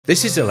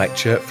This is a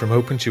lecture from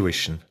Open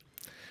Tuition.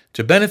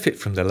 To benefit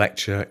from the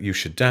lecture, you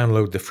should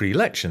download the free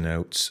lecture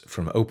notes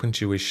from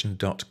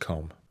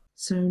opentuition.com.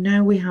 So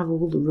now we have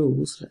all the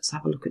rules, let's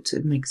have a look at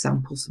some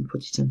examples and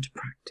put it into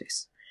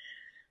practice.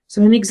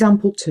 So in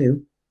example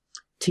 2,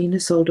 Tina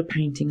sold a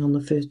painting on the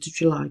 1st of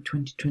July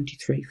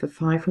 2023 for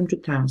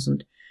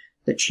 $500,000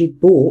 that she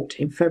bought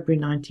in February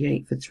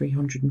 98 for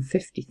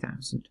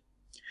 $350,000.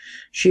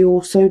 She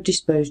also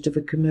disposed of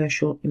a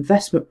commercial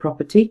investment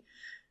property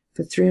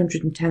for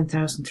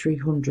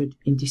 $310,300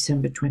 in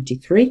December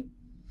 23,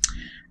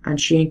 and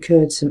she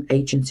incurred some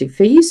agency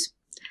fees,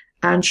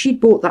 and she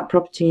bought that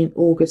property in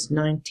August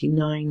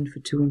 99 for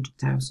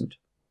 $200,000.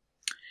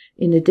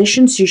 In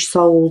addition, she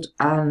sold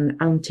an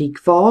antique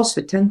vase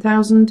for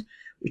 $10,000,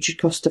 which had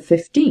cost her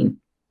 $15,000,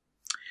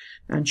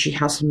 and she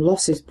has some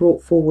losses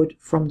brought forward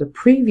from the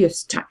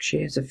previous tax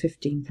years of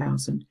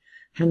 $15,000,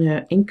 and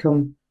her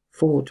income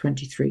for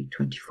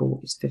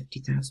 23-24 is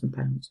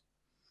 £50,000.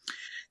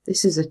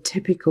 This is a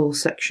typical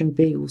Section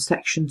B or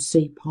Section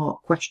C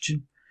part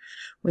question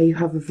where you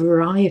have a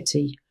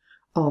variety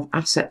of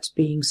assets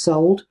being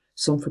sold,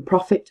 some for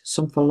profit,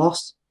 some for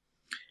loss,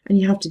 and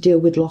you have to deal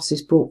with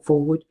losses brought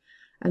forward,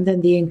 and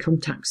then the income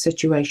tax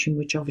situation,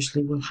 which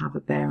obviously will have a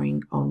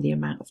bearing on the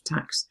amount of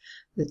tax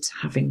that's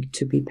having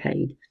to be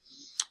paid.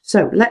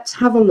 So let's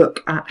have a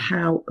look at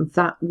how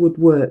that would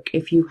work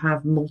if you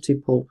have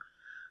multiple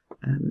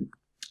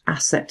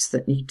assets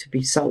that need to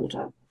be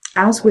sold.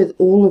 As with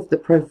all of the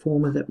pro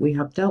forma that we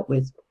have dealt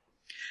with,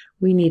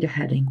 we need a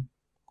heading.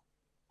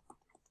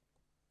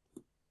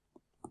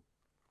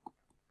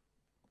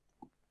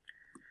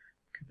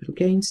 Capital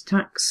gains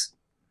tax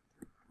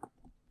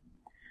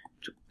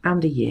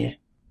and a year.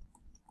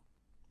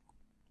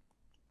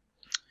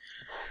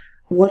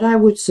 What I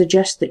would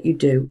suggest that you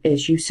do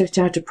is you set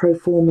out a pro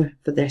forma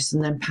for this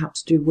and then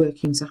perhaps do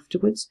workings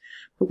afterwards.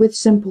 But with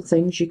simple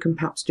things, you can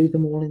perhaps do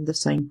them all in the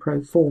same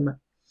pro forma.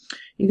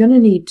 You're going to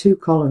need 2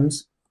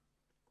 columns.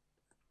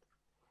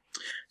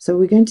 So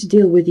we're going to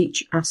deal with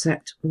each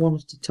asset one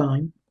at a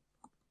time,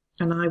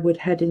 and I would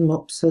head them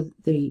up so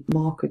that the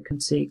marker can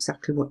see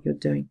exactly what you're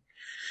doing.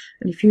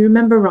 And if you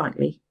remember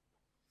rightly,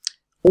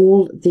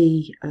 all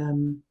the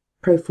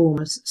pro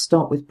formas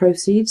start with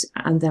proceeds,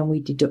 and then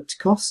we deduct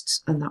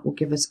costs, and that will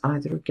give us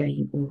either a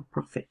gain or a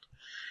profit.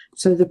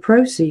 So the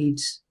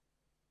proceeds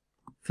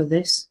for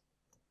this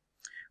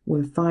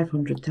were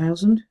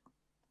 $500,000,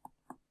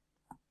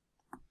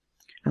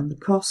 and the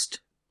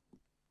cost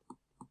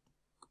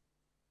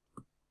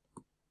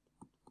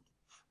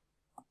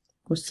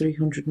was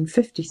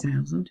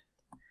 $350,000, and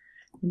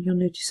you'll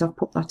notice I've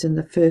put that in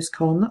the first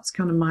column. That's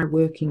kind of my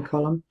working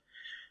column,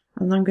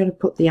 and I'm going to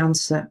put the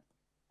answer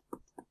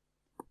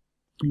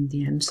in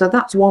the end. So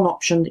that's one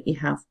option that you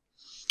have,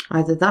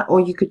 either that,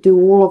 or you could do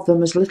all of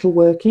them as little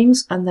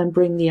workings and then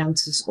bring the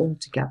answers all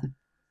together.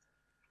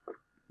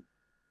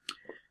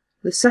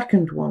 The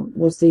second one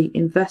was the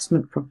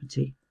investment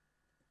property.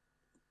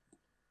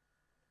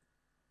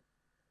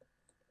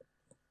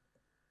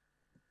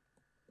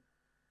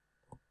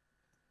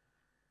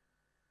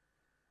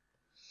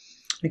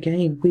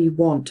 Again, we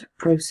want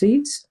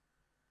proceeds.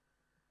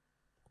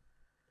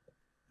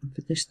 And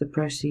for this, the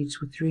proceeds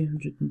were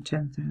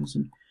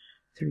 $310,300.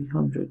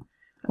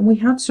 And we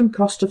had some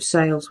cost of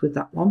sales with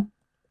that one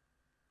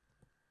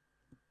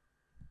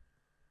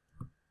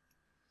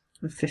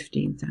of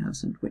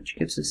 $15,000, which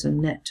gives us a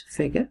net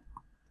figure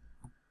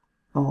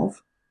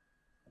of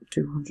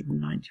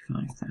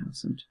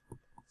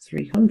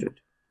 $295,300.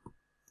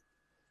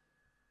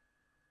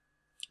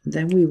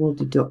 Then we will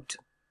deduct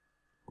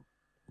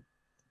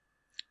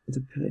the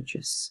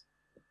purchase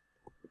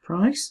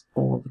price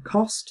or the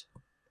cost,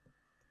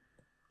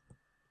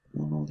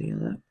 one or the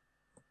other,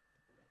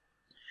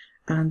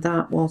 and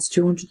that was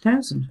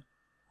 $200,000,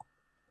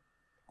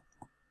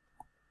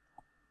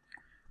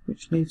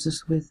 which leaves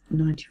us with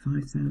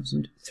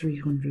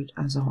 $95,300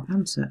 as our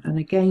answer. And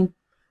again,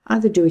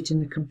 either do it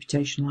in the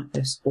computation like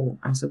this or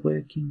as a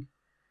working.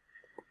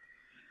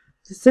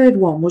 The third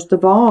one was the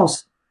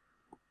vase.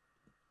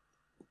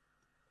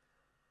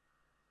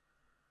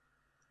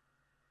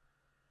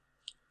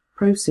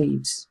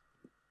 Proceeds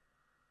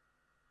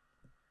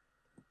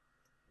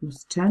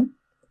was 10,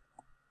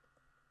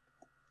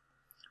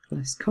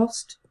 less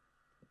cost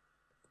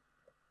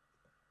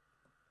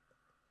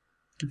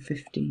of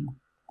 15,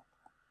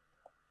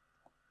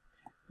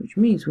 which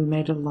means we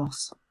made a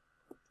loss.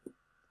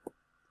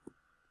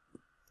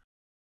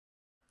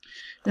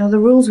 Now the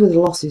rules with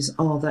losses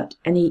are that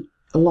any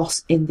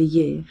loss in the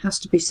year has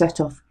to be set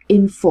off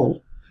in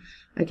full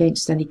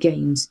against any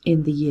gains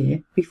in the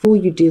year before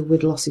you deal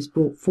with losses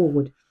brought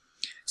forward.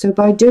 So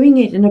by doing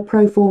it in a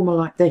pro forma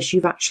like this,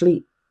 you've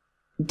actually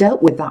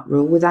dealt with that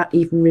rule without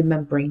even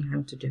remembering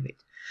how to do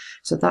it.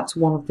 So that's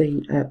one of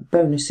the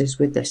bonuses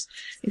with this.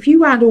 If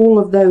you add all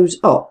of those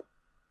up,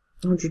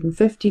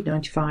 150,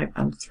 95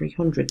 and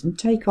 300, and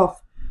take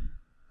off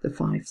the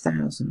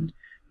 5,000,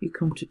 you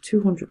come to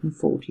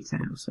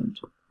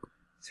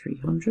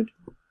 240,300.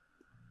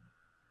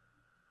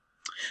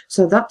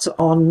 So that's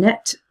our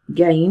net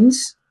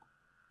gains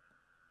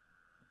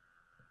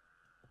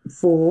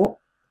for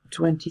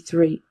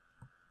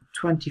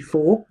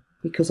 23-24,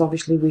 because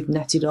obviously we've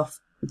netted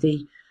off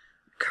the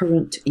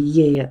current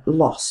year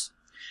loss.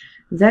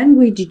 Then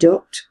we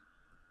deduct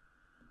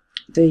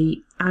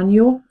the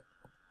annual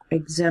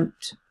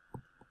exempt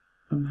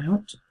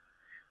amount,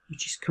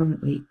 which is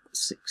currently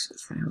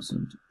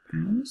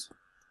 £6,000,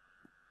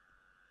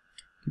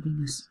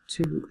 giving us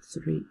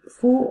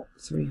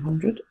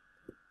 300.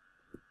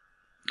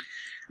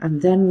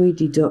 And then we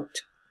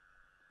deduct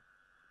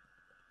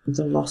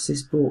the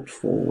losses brought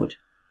forward.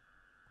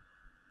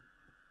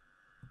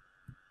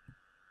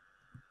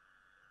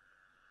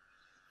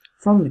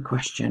 From the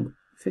question,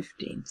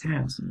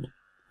 15,000,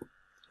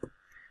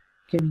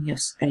 giving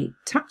us a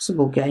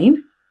taxable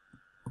gain.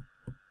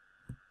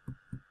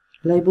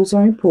 Labels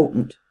are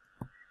important.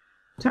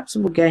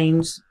 Taxable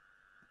gains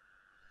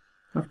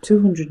of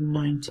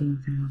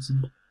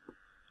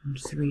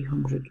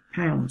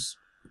 £219,300.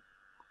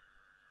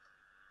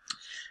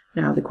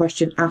 Now the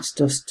question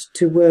asked us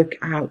to work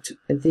out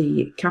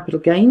the capital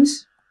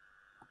gains.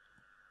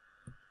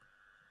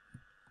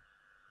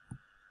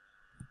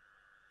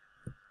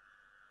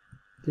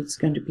 That's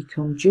going to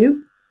become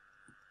due.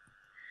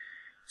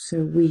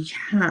 So we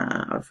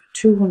have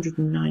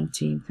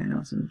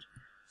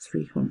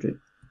 219,300.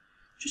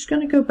 Just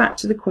going to go back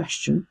to the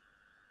question,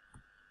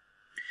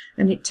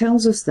 and it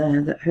tells us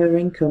there that her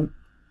income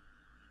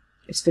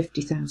is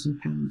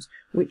 £50,000,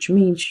 which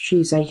means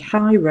she's a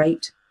high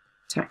rate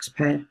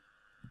taxpayer,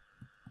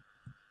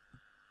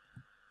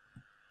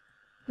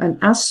 and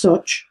as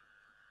such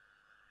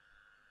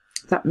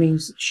that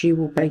means that she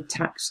will pay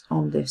tax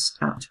on this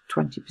at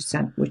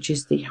 20%, which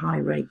is the high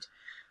rate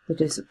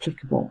that is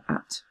applicable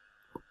at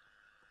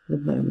the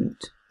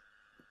moment.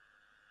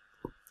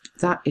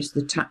 That is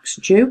the tax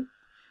due,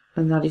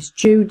 and that is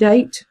due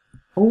date.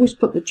 Always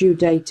put the due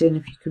date in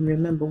if you can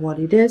remember what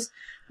it is,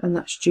 and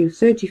that's due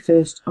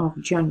 31st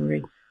of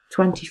January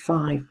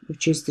 25,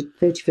 which is the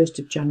 31st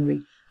of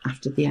January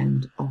after the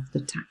end of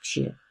the tax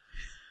year.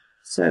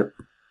 So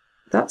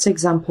that's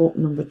example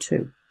number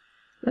 2.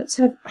 Let's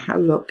have a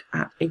look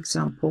at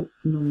example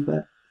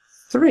number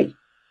 3.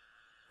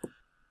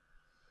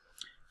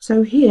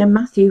 So here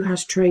Matthew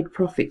has trade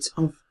profits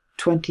of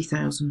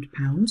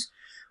 £20,000,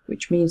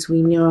 which means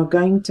we are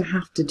going to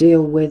have to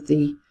deal with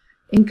the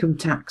income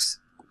tax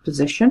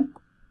position.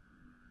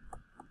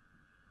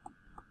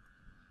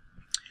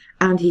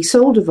 And he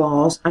sold a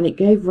vase and it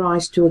gave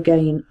rise to a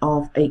gain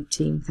of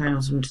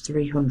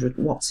 18,300.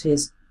 What's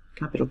his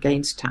capital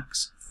gains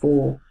tax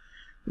for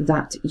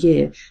that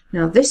year?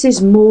 Now this is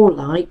more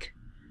like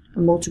a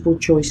multiple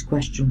choice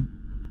question.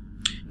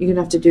 You're going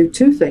to have to do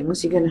two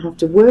things. You're going to have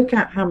to work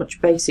out how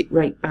much basic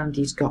rate band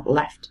he's got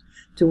left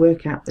to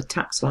work out the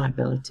tax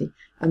liability,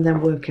 and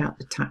then work out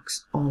the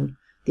tax on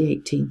the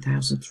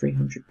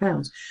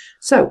 £18,300.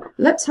 So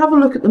let's have a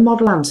look at the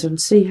model answer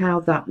and see how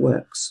that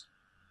works.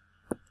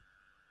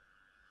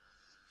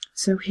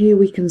 So here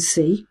we can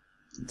see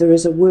there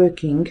is a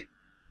working,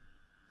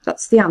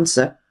 that's the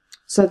answer.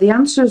 So the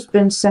answer has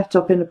been set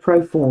up in a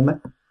pro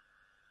forma,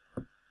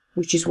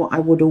 which is what I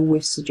would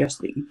always suggest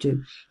that you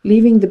do,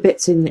 leaving the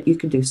bits in that you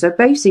can do. So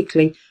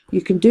basically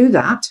you can do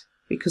that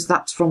because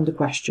that's from the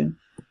question.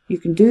 You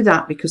can do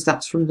that because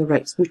that's from the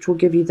rates, which will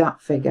give you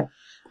that figure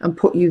and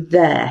put you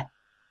there.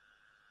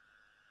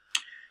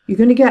 You're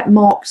going to get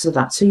marks of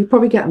that, so you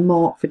probably get a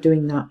mark for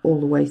doing that all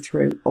the way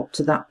through up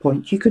to that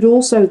point. You could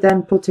also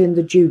then put in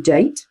the due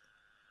date,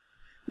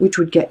 which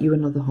would get you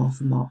another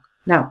half a mark.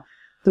 Now,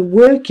 the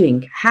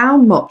working, how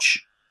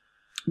much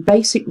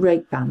basic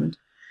rate band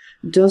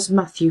does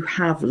Matthew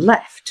have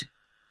left,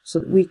 so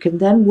that we can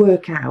then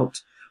work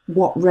out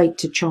what rate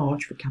to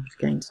charge for capital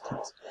gains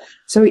tax.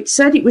 So it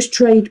said it was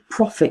trade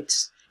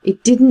profits.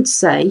 It didn't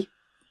say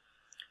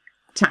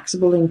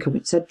taxable income,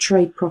 it said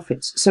trade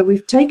profits. So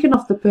we've taken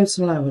off the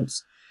personal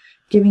allowance,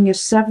 giving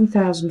us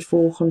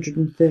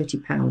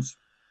 £7,430.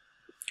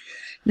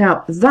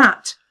 Now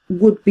that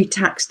would be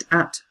taxed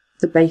at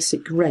the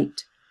basic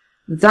rate.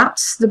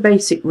 That's the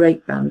basic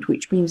rate band,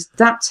 which means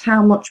that's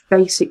how much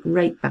basic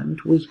rate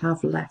band we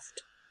have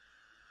left.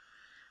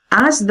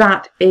 As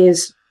that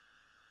is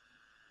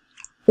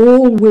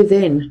all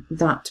within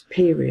that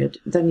period,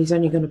 then he's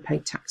only going to pay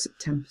tax at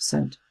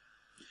 10%.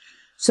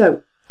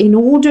 So in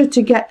order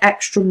to get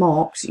extra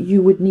marks,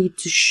 you would need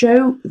to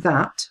show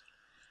that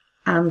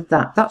and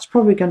that. That's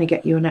probably going to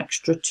get you an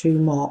extra 2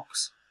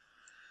 marks.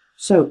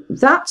 So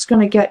that's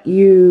going to get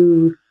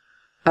you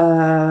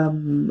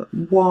 1,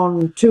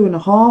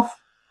 2.5,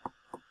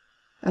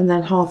 and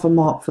then half a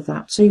mark for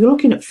that. So you're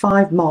looking at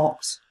 5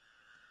 marks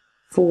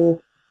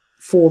for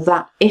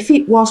that, if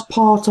it was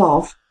part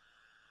of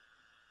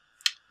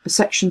a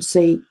section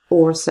C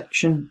or a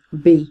section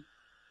B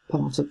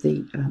part of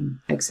the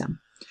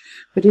exam.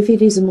 But if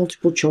it is a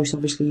multiple choice,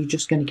 obviously you're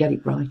just going to get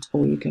it right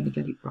or you're going to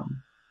get it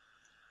wrong.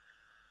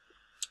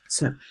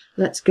 So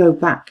let's go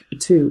back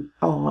to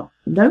our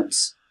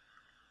notes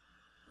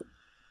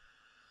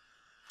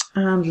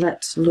and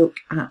let's look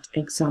at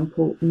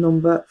example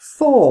number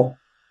 4.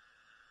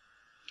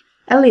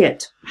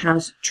 Elliot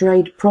has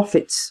trade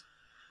profits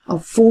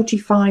of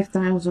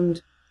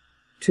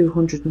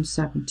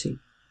 45,270.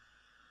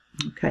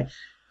 Okay,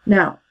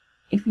 now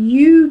if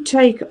you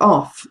take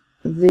off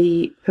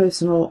the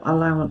personal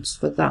allowance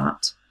for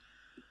that,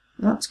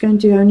 that's going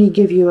to only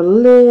give you a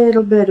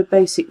little bit of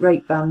basic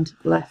rate band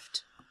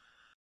left.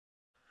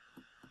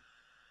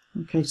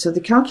 Okay, so the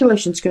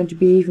calculation is going to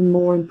be even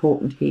more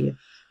important here,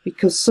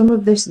 because some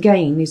of this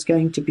gain is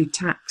going to be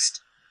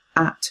taxed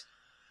at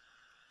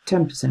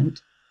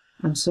 10%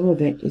 and some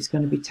of it is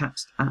going to be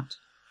taxed at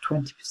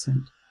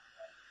 20%.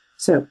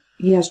 So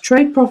he has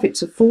trade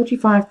profits of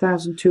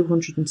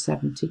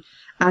 45,270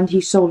 and he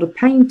sold a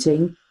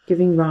painting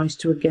giving rise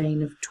to a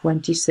gain of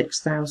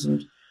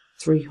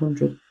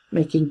 26,300,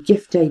 making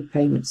gift aid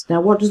payments.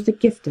 Now what does the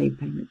gift aid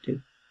payment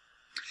do?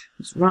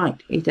 That's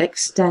right, it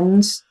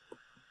extends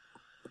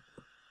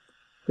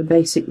the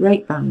basic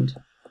rate band.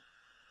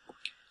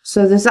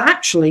 So there's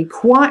actually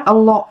quite a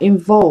lot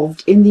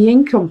involved in the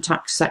income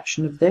tax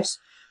section of this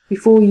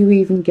before you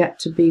even get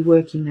to be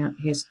working out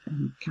his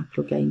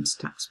capital gains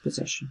tax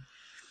position.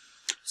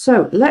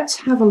 So let's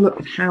have a look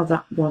at how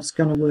that was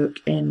going to work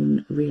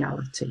in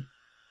reality.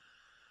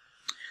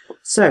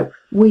 So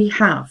we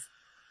have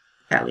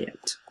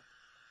Elliot,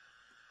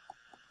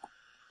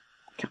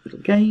 capital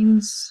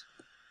gains.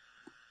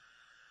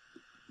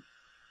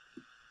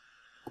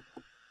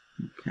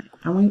 Okay,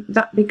 and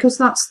because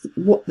that's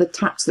what the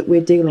tax that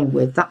we're dealing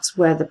with, that's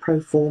where the pro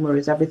forma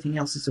is, everything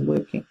else is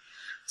working.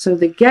 So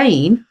the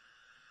gain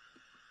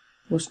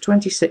was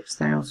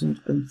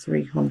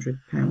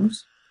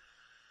 £26,300.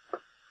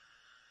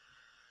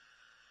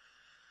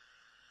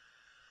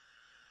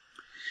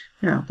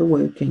 Now the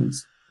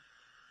workings.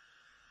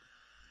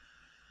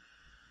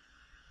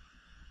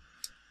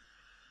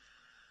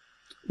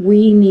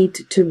 We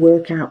need to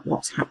work out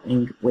what's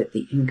happening with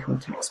the income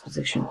tax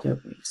position,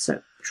 don't we?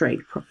 So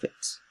trade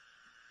profits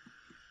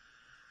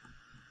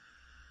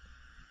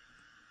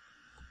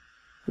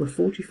were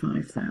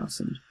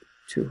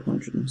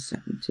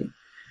 45,270.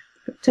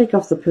 Take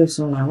off the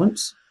personal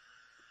allowance,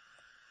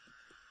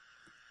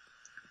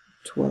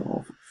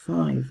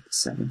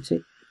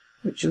 12,570,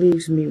 which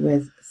leaves me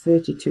with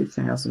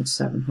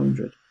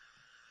 32,700.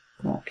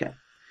 Okay,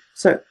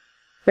 so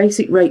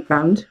basic rate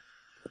band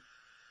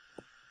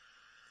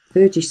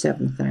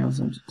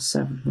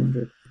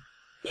 37,700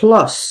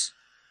 plus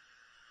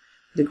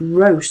the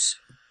gross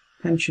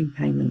pension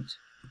payment.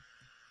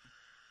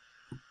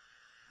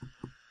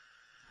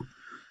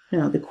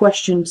 Now the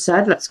question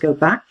said, let's go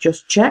back,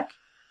 just check.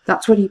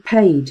 That's what he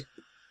paid,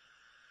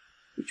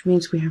 which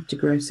means we have to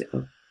gross it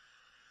up.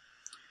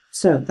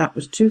 So that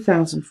was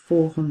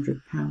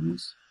 £2,400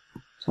 times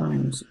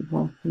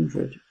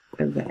 100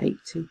 over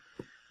 80,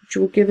 which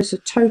will give us a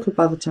total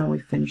by the time we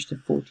finished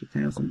of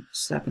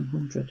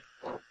 40,700.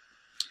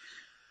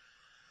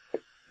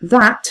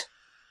 That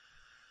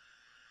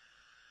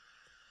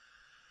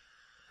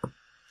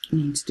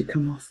needs to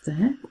come off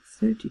there,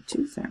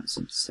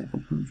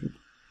 32,700,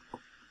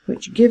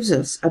 which gives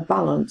us a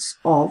balance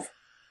of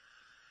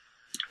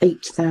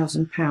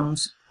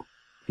 £8,000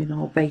 in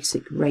our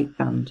basic rate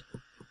band.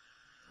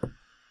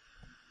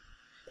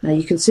 Now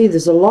you can see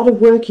there's a lot of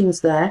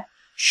workings there.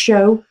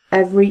 Show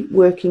every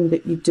working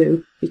that you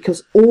do,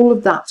 because all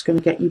of that's going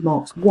to get you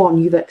marks. One,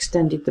 you've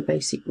extended the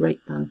basic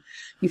rate band,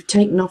 you've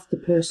taken off the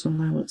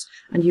personal allowance,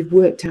 and you've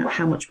worked out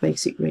how much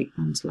basic rate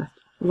band's left.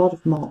 A lot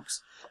of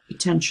marks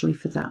potentially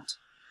for that.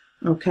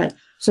 Okay,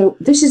 so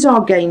this is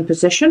our gain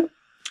position.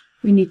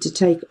 We need to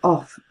take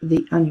off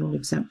the annual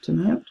exempt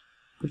amount,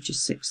 which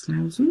is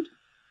 6,000,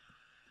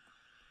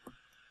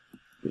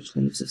 which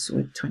leaves us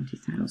with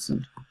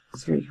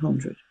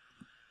 20,300.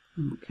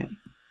 Okay,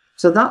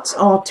 so that's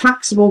our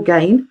taxable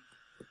gain.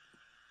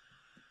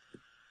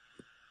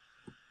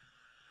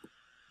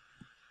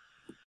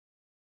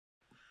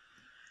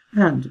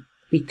 And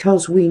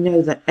because we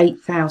know that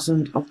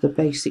 8,000 of the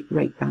basic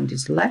rate band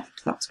is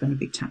left, that's going to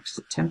be taxed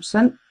at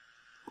 10%.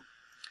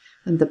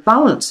 And the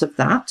balance of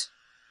that,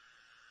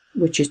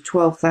 which is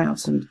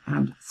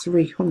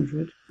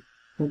 12,300,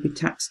 will be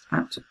taxed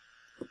at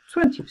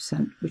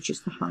 20%, which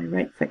is the high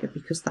rate figure,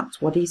 because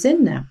that's what he's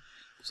in now.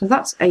 So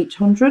that's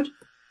 800.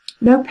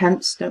 No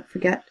pence, don't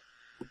forget.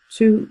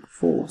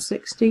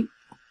 2,460.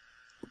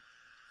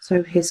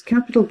 So his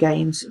capital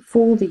gains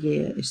for the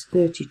year is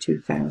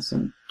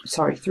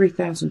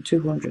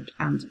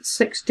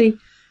 3,260,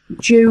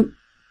 due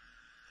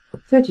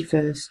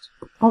 31st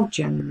of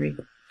January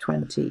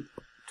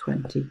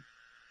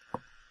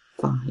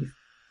 2025.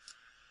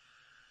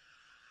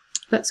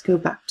 Let's go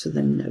back to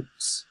the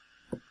notes.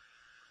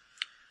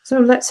 So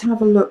let's have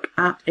a look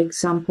at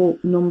example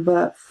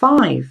number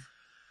 5.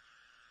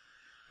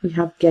 We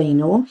have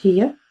Gaynor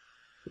here,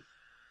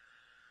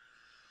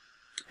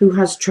 who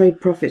has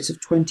trade profits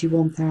of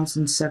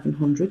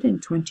 21,700 in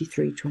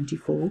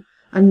 23-24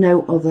 and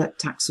no other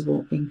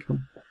taxable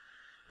income.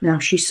 Now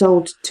she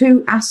sold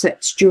 2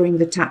 assets during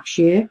the tax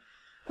year,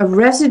 a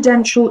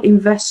residential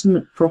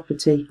investment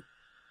property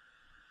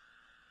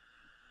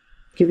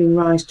giving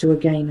rise to a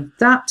gain of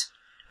that,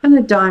 and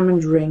a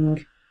diamond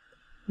ring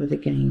with a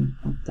gain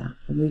of that.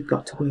 And we've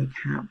got to work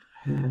out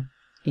her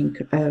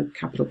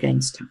capital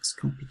gains tax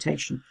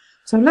computation.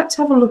 So let's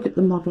have a look at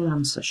the model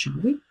answer, shall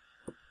we?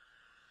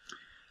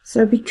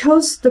 So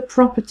because the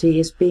property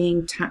is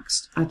being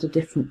taxed at a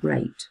different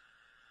rate,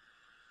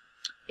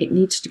 it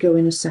needs to go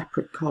in a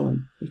separate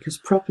column because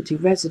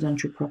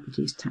residential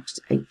property is taxed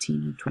at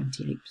 18 and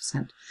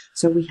 28%.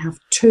 So we have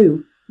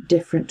two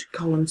different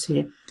columns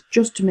here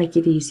just to make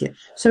it easier.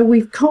 So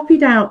we've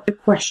copied out the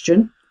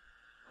question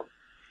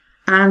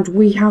and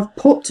we have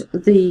put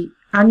the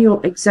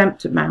annual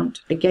exempt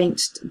amount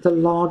against the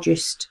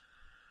largest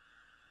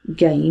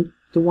gain,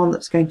 the one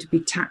that's going to be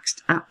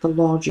taxed at the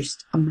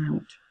largest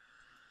amount.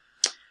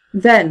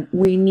 Then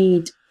we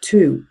need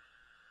to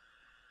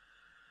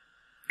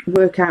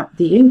work out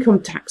the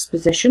income tax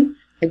position.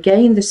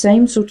 Again, the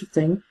same sort of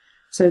thing.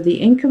 So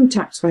the income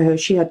tax for her,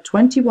 she had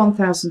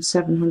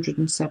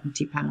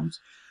 £21,770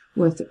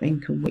 worth of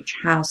income, which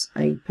has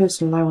a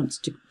personal allowance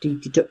to be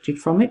deducted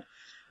from it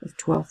of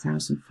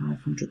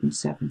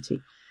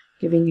 £12,570,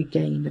 giving a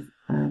gain of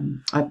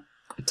a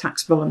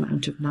taxable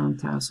amount of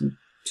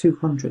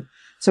 £9,200.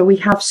 So we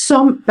have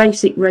some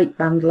basic rate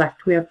band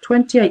left. We have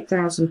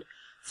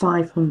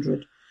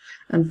 £28,500,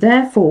 and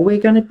therefore we're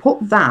going to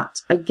put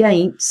that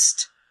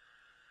against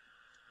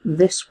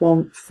this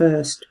one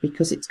first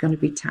because it's going to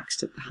be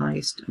taxed at the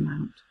highest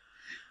amount.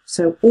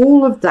 So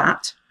all of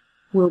that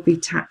will be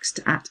taxed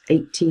at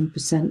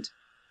 18%,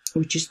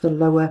 which is the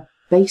lower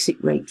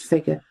basic rate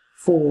figure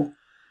for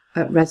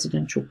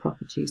residential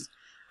properties.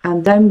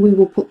 And then we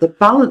will put the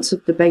balance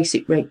of the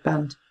basic rate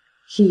band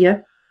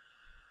here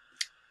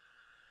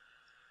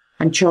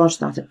and charge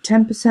that at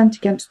 10%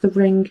 against the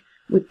ring,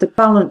 with the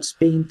balance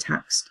being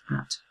taxed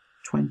at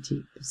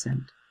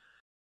 20%.